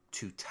ready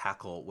to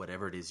tackle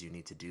whatever it is you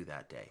need to do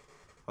that day.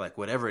 Like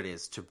whatever it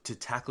is to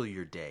tackle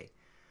your day.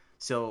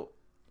 So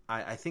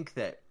I think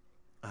that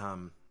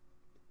now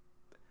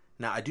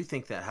I do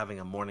think that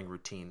having a morning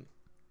routine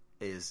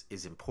is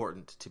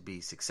important to be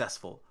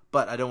successful,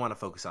 but I don't want to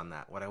focus on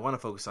that. What I want to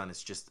focus on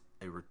is just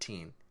a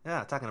routine.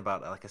 Yeah, talking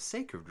about like a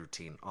sacred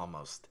routine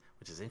almost,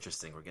 which is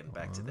interesting. We're getting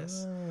back to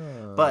this.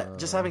 But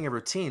just having a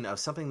routine of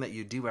something that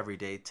you do every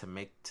day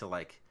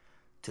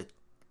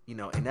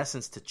in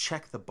essence, to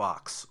check the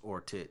box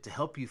or to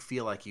help you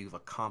feel like you've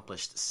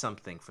accomplished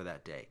something for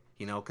that day,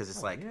 because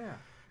it's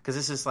because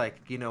this is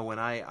like, when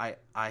I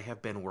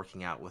have been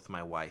working out with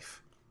my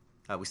wife.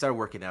 We started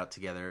working out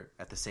together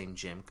at the same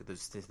gym,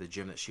 the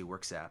gym that she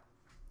works at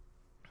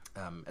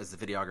as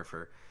the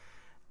videographer.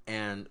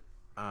 And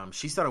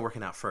she started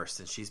working out first,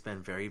 and she's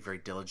been very, very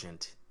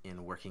diligent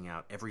in working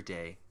out every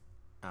day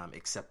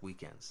except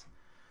weekends.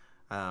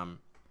 And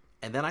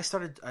then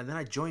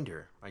I joined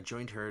her. I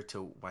joined her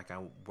to I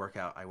work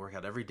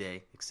out every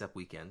day except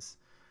weekends.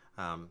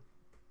 And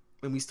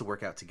we used to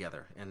work out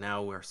together, and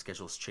now our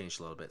schedules changed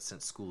a little bit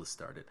since school has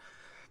started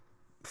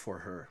for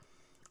her.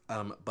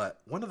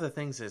 But one of the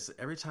things is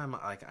every time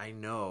I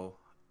know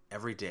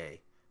every day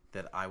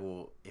that I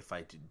will, if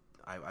I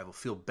I will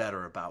feel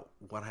better about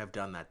what I've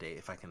done that day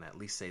if I can at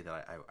least say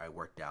that I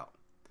worked out.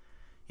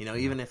 You know,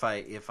 even if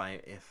I didn't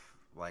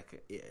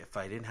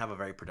have a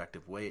very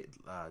productive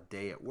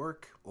day at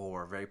work,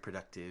 or a very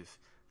productive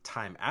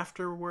time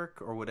after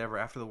work or whatever,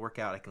 after the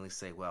workout, I can at least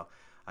say, well,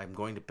 I'm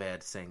going to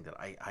bed saying that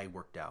I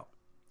worked out.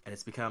 And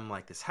it's become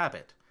like this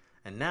habit.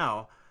 And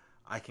now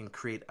I can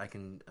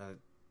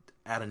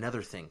add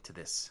another thing to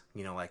this.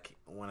 You know, like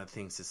one of the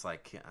things is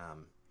like,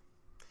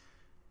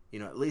 you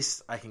know, at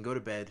least I can go to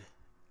bed,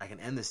 I can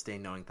end this day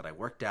knowing that I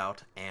worked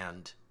out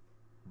and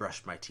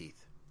brushed my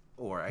teeth.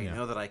 Or I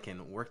know that I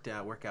can work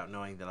out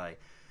knowing that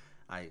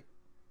I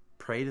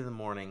prayed in the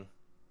morning,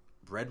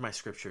 read my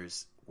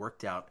scriptures,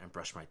 worked out, and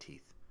brushed my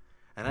teeth.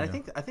 And I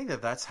think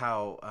that that's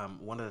how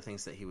one of the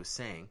things that he was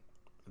saying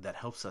that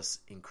helps us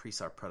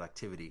increase our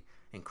productivity,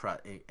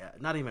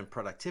 not even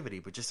productivity,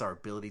 but just our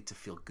ability to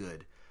feel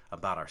good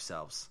about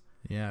ourselves.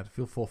 Yeah, to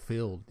feel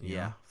fulfilled. You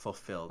know?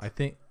 Fulfilled. I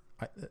think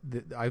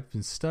I've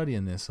been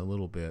studying this a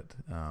little bit,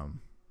 and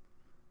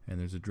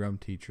there's a drum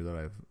teacher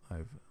that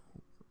I've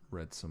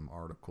read some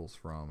articles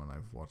from, and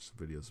I've watched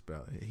videos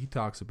about. He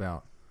talks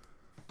about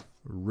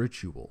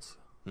rituals,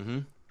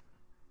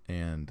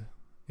 and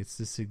it's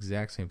this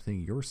exact same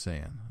thing you're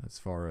saying as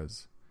far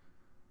as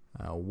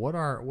what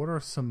are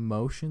some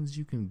motions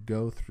you can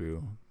go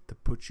through to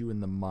put you in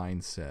the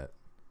mindset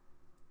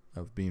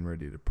of being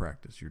ready to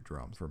practice your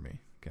drum. For me,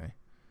 okay,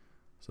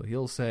 so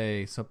he'll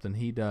say something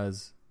he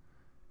does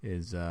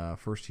is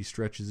first he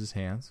stretches his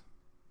hands.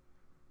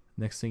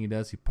 Next thing he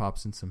does, he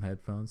pops in some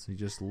headphones. He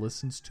just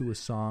listens to a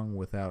song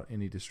without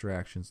any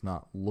distractions,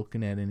 not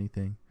looking at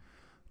anything,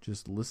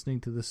 just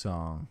listening to the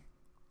song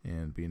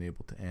and being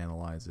able to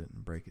analyze it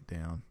and break it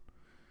down.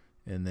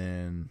 And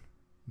then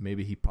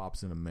maybe he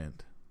pops in a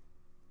mint.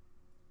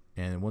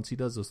 And once he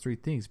does those three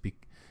things,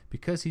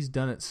 because he's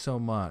done it so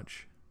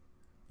much,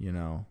 you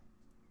know,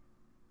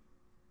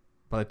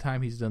 by the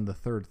time he's done the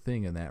third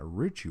thing in that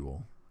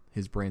ritual,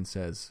 his brain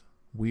says,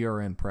 we are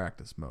in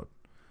practice mode.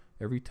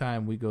 Every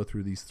time we go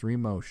through these three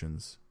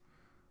motions,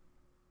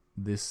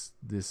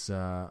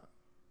 we're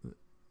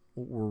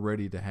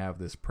ready to have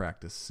this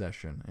practice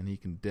session, and he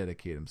can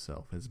dedicate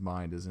himself. His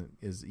mind isn't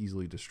as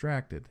easily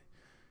distracted.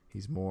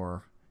 He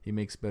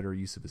makes better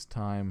use of his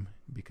time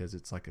because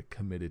it's like a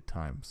committed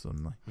time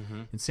suddenly.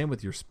 And same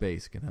with your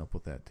space can help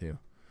with that too.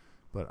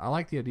 But I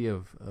like the idea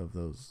of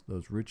those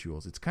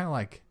rituals. It's kind of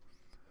like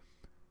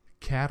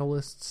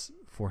catalysts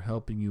for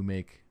helping you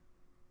make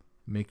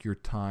your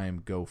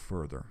time go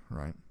further,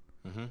 right?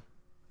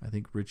 I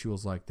think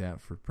rituals like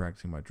that for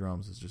practicing my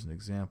drums is just an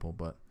example,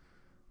 but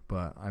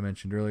I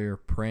mentioned earlier,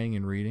 praying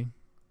and reading,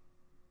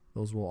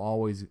 those will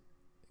always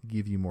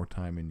give you more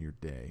time in your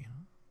day.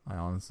 I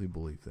honestly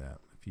believe that.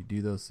 If you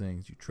do those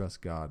things, you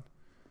trust God,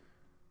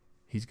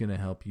 He's going to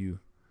help you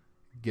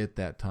get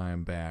that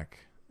time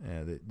back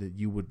that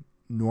you would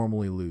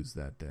normally lose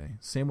that day.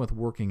 Same with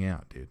working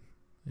out, dude.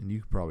 And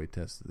you could probably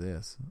attest to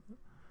this.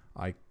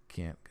 I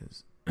can't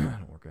because I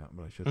don't work out,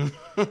 but I should.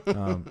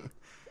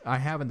 I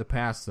have in the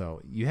past,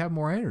 though. You have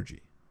more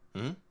energy.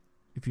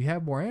 If you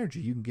have more energy,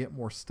 you can get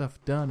more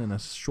stuff done in a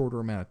shorter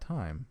amount of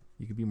time.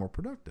 You can be more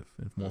productive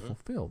and more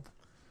fulfilled.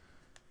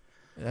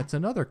 That's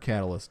another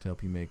catalyst to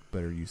help you make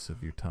better use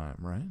of your time,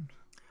 right?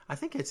 I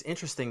think it's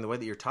interesting the way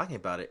that you're talking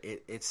about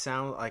it. It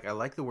sounds like, I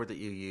like the word that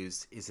you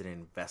used, is an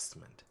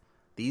investment.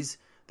 These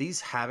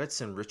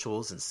habits and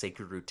rituals and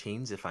sacred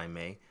routines, if I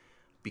may,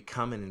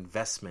 become an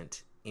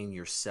investment in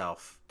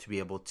yourself to be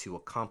able to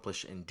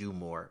accomplish and do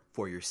more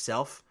for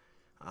yourself,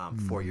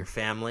 for your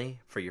family,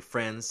 for your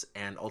friends,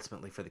 and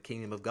ultimately for the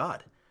kingdom of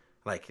God.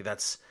 Like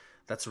that's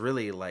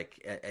really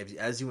like,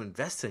 as you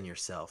invest in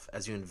yourself,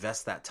 as you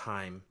invest that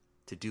time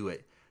to do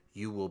it,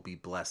 you will be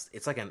blessed.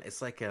 It's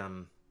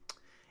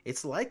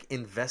like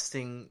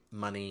investing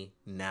money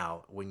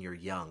now when you're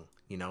young,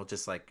 you know,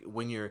 just like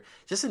when you're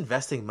just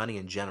investing money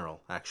in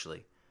general,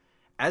 actually.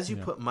 As you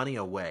put money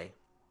away,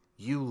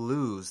 you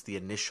lose the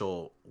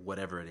initial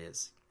whatever it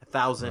is,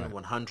 1,000, Right.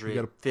 100, You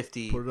gotta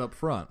 50. Put it up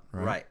front,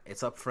 right? Right,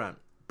 it's up front.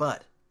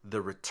 But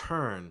the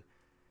return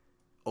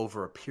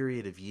over a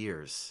period of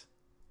years,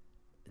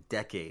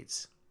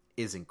 decades,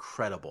 is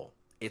incredible.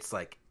 It's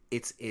like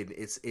it's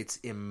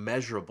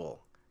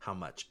immeasurable how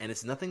much, and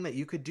it's nothing that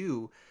you could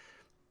do.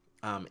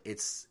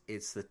 It's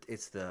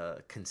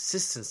the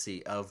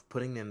consistency of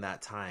putting in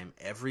that time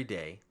every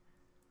day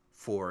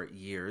for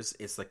years.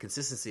 It's the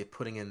consistency of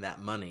putting in that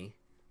money,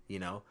 you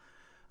know,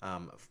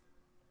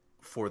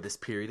 for this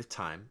period of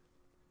time,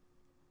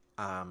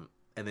 and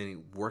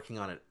then working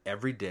on it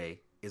every day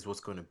is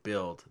what's going to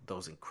build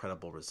those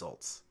incredible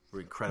results.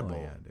 Incredible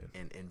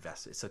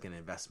It's like an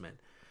investment,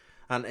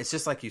 and it's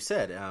just like you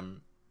said,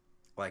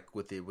 like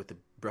with the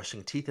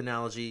brushing teeth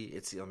analogy.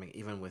 It's, I mean,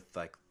 even with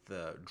like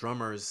the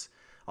drummers,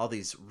 all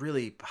these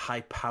really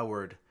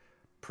high-powered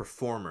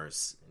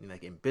performers,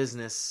 like in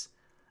business.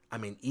 I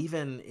mean,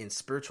 even in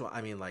spiritual.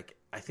 I mean, like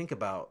I think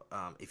about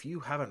if you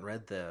haven't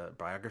read the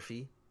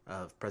biography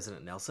of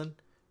President Nelson,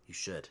 you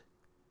should.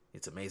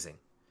 It's amazing.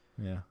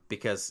 Yeah.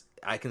 Because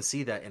I can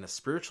see that in a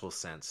spiritual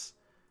sense.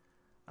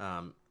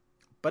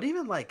 But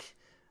even like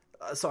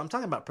so I'm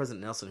talking about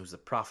President Nelson, who's a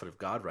prophet of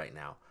God right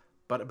now.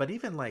 But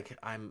even like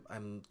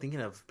I'm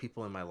thinking of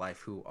people in my life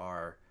who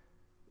are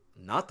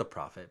not the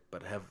prophet,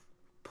 but have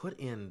put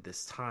in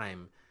this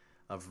time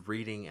of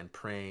reading and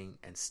praying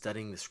and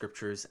studying the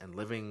scriptures and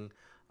living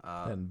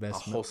a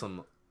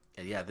wholesome,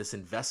 this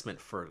investment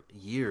for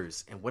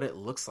years, and what it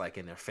looks like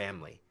in their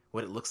family,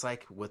 what it looks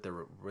like what the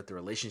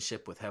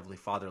relationship with Heavenly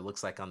Father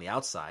looks like on the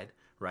outside,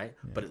 right?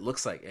 Yeah. But it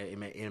looks like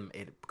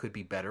it could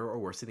be better or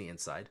worse on the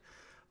inside.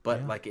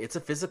 But like it's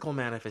a physical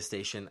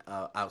manifestation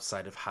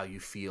outside of how you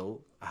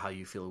feel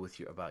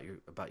with about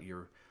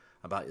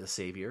the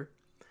Savior,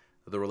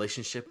 the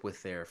relationship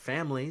with their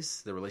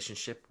families, the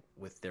relationship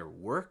with their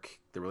work,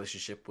 the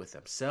relationship with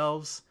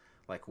themselves.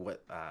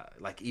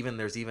 Even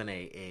there's even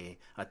a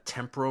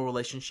temporal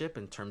relationship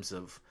in terms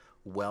of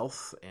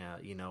wealth,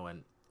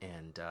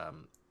 and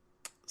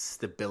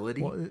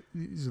stability. Well,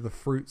 these are the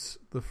fruits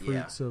of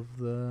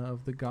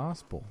the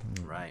gospel,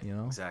 right?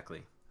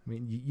 Exactly. I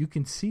mean, you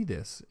can see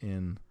this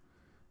in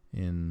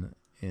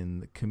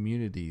the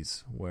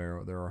communities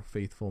where there are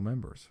faithful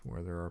members,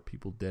 where there are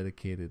people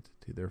dedicated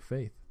to their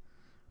faith.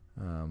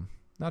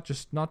 Not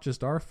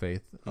just our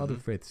faith, other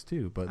faiths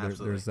too. But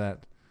there's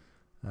that.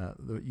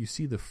 You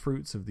see the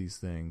fruits of these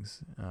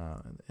things,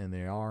 and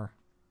they're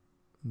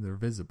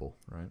visible,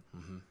 right?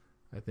 Mm-hmm.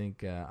 I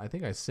think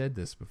I said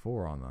this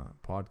before on the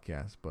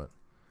podcast, but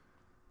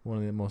one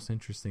of the most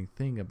interesting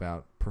thing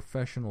about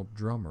professional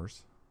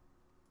drummers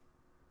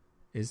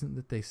isn't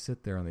that they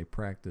sit there and they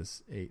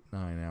practice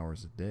 8-9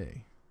 hours a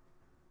day.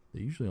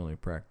 They usually only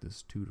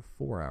practice 2 to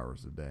 4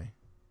 hours a day.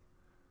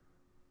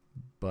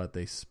 But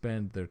they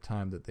spend their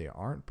time that they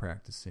aren't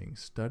practicing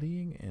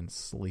studying and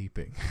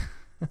sleeping.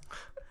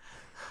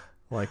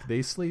 Like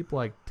they sleep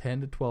like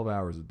 10 to 12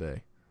 hours a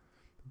day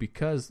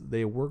because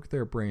they work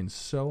their brains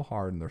so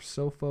hard and they're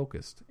so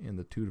focused in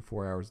the 2 to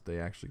 4 hours they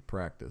actually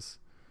practice.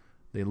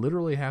 They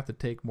literally have to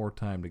take more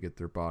time to get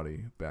their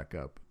body back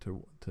up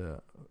to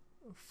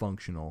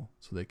functional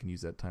so they can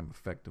use that time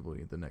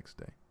effectively the next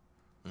day.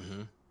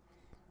 Mm-hmm.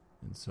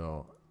 And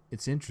so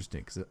it's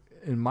interesting because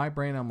in my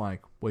brain I'm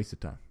like, waste of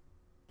time.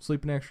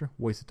 Sleeping extra,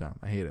 waste of time.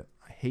 I hate it.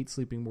 I hate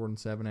sleeping more than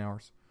 7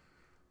 hours.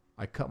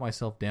 I cut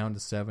myself down to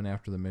 7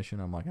 after the mission.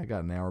 I'm like, I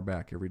got an hour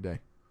back every day.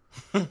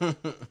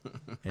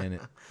 and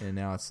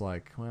now it's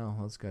like, well,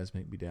 those guys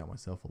make me doubt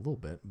myself a little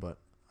bit, but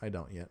I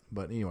don't yet.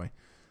 But anyway,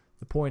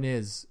 the point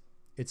is,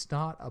 it's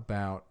not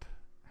about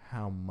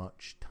how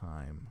much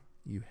time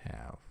you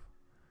have.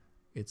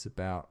 It's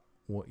about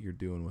what you're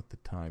doing with the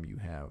time you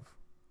have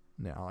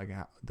now, like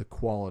the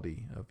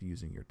quality of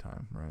using your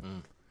time, right?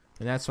 Mm.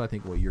 And that's, I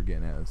think, what you're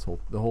getting at. Is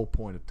the whole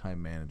point of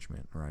time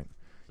management, right?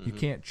 Mm-hmm.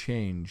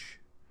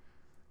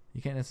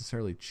 You can't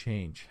necessarily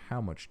change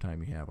how much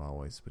time you have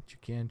always, but you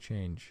can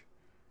change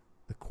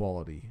the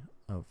quality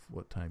of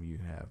what time you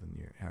have and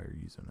how you're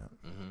using it.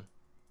 Mm-hmm.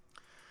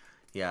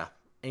 Yeah.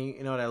 And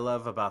you know what I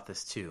love about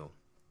this too,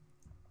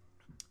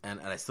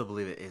 and I still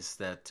believe it, is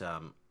that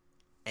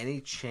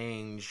any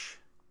change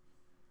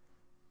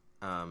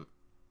I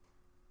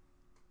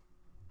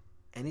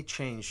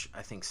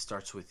think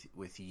starts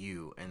with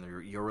you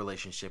and your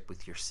relationship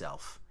with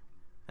yourself,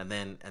 and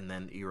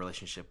then your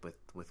relationship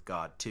with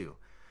God too.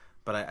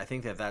 But I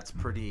think that's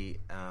pretty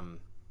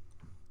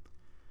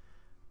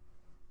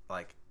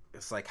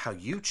it's like how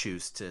you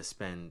choose to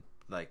spend.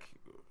 Like,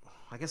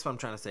 I guess what I'm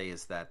trying to say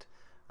is that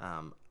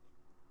I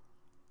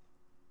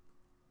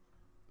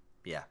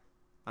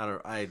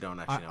don't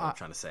actually know what I'm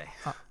trying to say.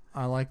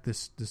 I like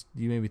this.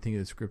 You made me think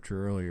of the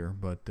scripture earlier,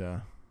 but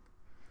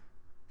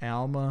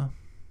Alma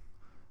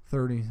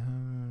 30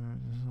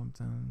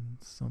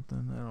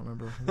 something. I don't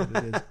remember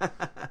what it is.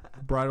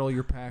 Bridle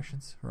your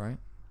passions, right?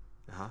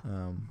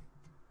 Uh-huh.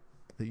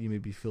 That you may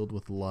be filled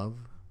with love.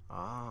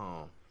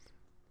 Oh.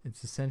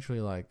 It's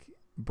essentially like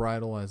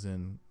bridle as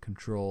in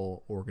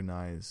control,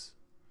 organize,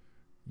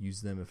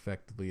 use them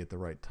effectively at the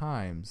right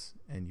times,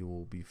 and you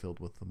will be filled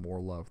with more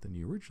love than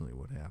you originally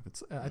would have.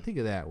 I think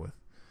of that with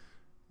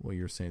what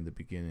you're saying at the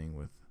beginning,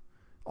 with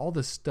all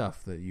this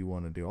stuff that you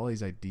want to do, all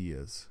these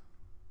ideas,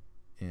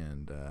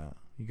 and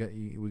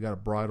we got to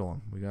bridle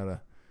them.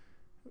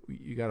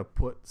 You got to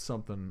put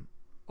something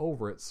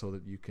over it so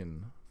that you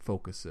can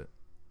focus it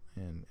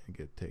and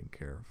get it taken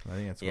care of. I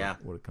think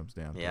that's what it comes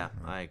down to. Yeah,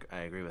 right? I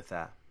agree with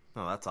that.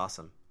 Oh, that's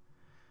awesome.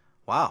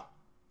 Wow.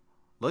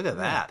 Look at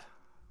that.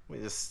 We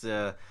just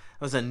it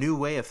was a new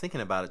way of thinking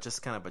about it,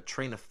 just kind of a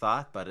train of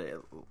thought, but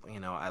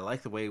I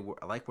like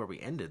where we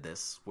ended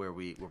this, where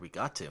we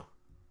got to.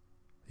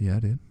 Yeah, I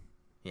did.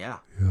 Yeah.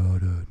 Yeah, I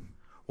did.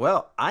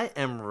 Well, I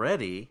am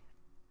ready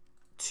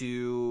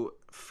to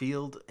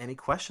field any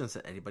questions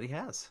that anybody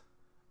has.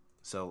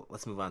 So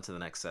let's move on to the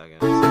next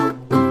segment.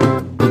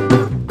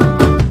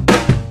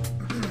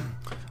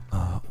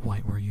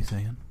 What were you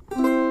saying?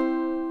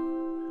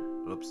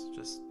 Oops,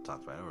 just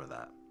talked right over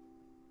that.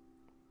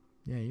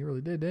 Yeah, you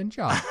really did, didn't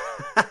you? I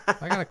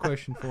got a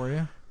question for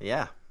you.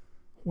 Yeah.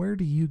 Where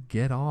do you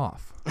get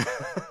off? I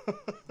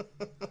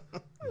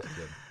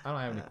don't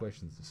have any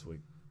questions this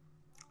week.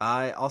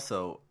 I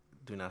also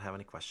do not have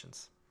any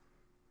questions.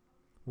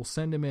 we'll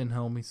send them in,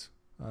 homies.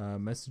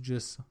 Message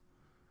us.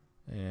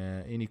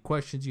 Any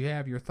questions you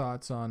have, your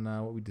thoughts on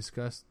what we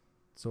discussed,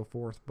 so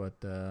forth.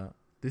 But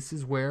this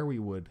is where we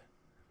would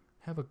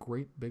have a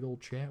great big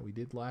old chat. We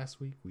did last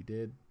week. We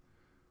did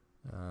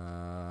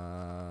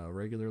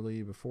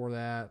regularly before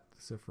that,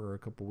 except for a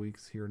couple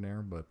weeks here and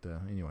there. But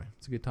anyway,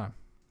 it's a good time.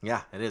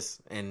 Yeah, it is,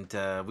 and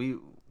we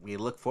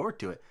look forward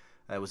to it.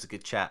 It was a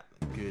good chat.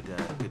 Good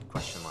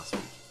question last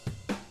week.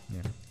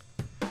 Yeah.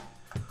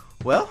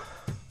 Well,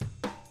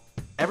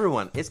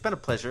 everyone, it's been a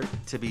pleasure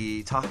to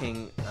be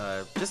talking,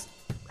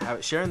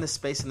 sharing this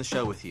space in the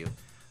show with you.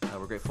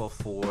 We're grateful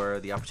for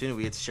the opportunity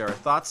we get to share our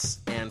thoughts,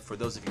 and for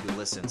those of you who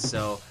listen.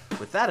 So,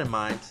 with that in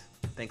mind,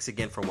 thanks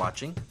again for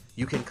watching.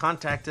 You can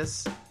contact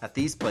us at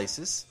these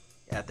places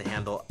at the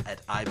handle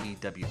at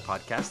IBW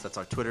Podcast. That's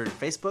our Twitter and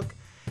Facebook.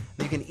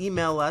 You can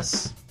email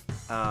us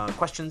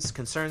questions,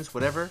 concerns,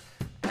 whatever,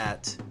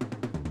 at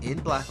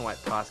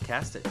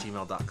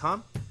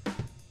inblackandwhitepodcast@gmail.com.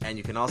 And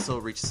you can also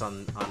reach us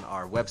on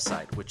our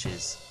website, which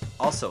is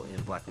also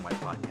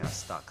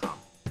inblackandwhitepodcast.com.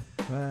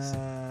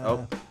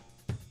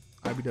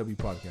 IBW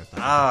Podcast.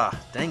 Ah,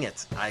 dang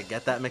it. I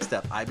get that mixed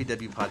up.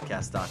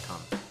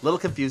 IBWpodcast.com. A little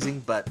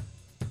confusing, but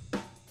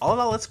all in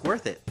all, it's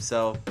worth it.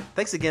 So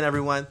thanks again,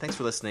 everyone. Thanks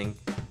for listening.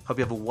 Hope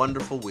you have a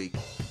wonderful week.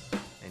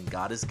 And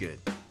God is good.